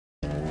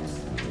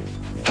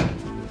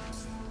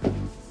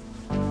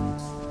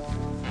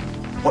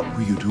What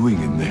were you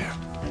doing in there?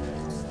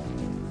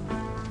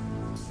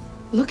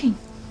 Looking.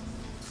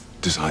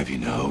 Does Ivy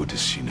know?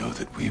 Does she know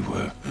that we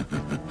were?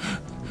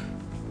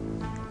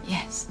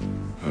 Yes.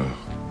 Oh,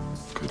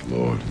 good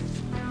Lord.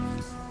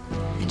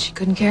 And she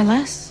couldn't care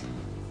less.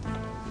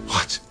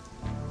 What?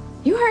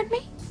 You heard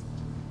me.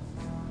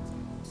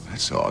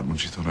 That's odd. When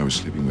she thought I was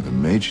sleeping with a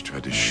maid, she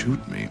tried to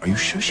shoot me. Are you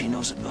sure she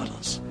knows about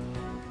us?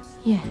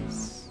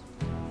 Yes.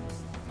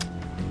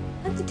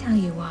 Let me tell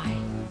you why.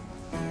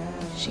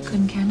 She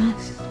couldn't care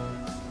less.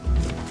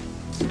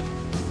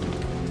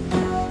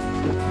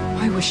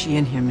 Why was she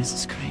in here,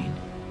 Mrs. Crane?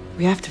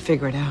 We have to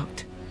figure it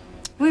out.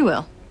 We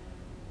will.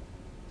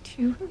 Do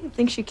you really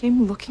think she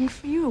came looking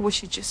for you, or was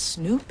she just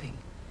snooping?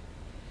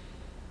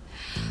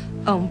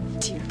 Oh,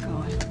 dear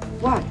God.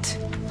 What?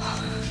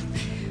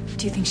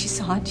 Do you think she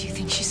saw it? Do you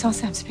think she saw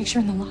Sam's picture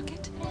in the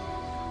locket?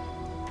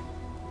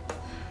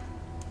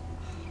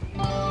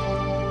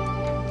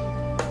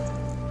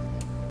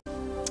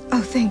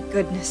 Oh, thank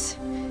goodness.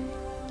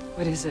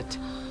 What is it?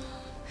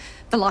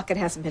 The locket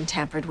hasn't been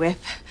tampered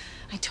with.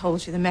 I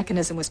told you the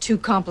mechanism was too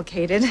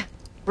complicated.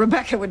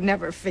 Rebecca would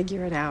never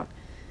figure it out.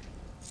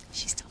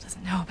 She still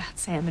doesn't know about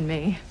Sam and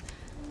me.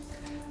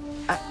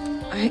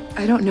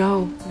 I don't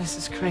know,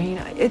 Mrs. Crane.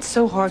 It's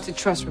so hard to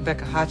trust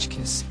Rebecca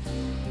Hotchkiss.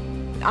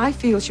 I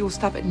feel she will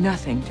stop at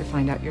nothing to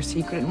find out your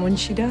secret, and when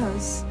she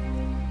does,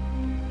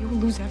 you will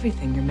lose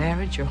everything. Your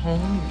marriage, your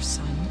home, your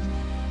son.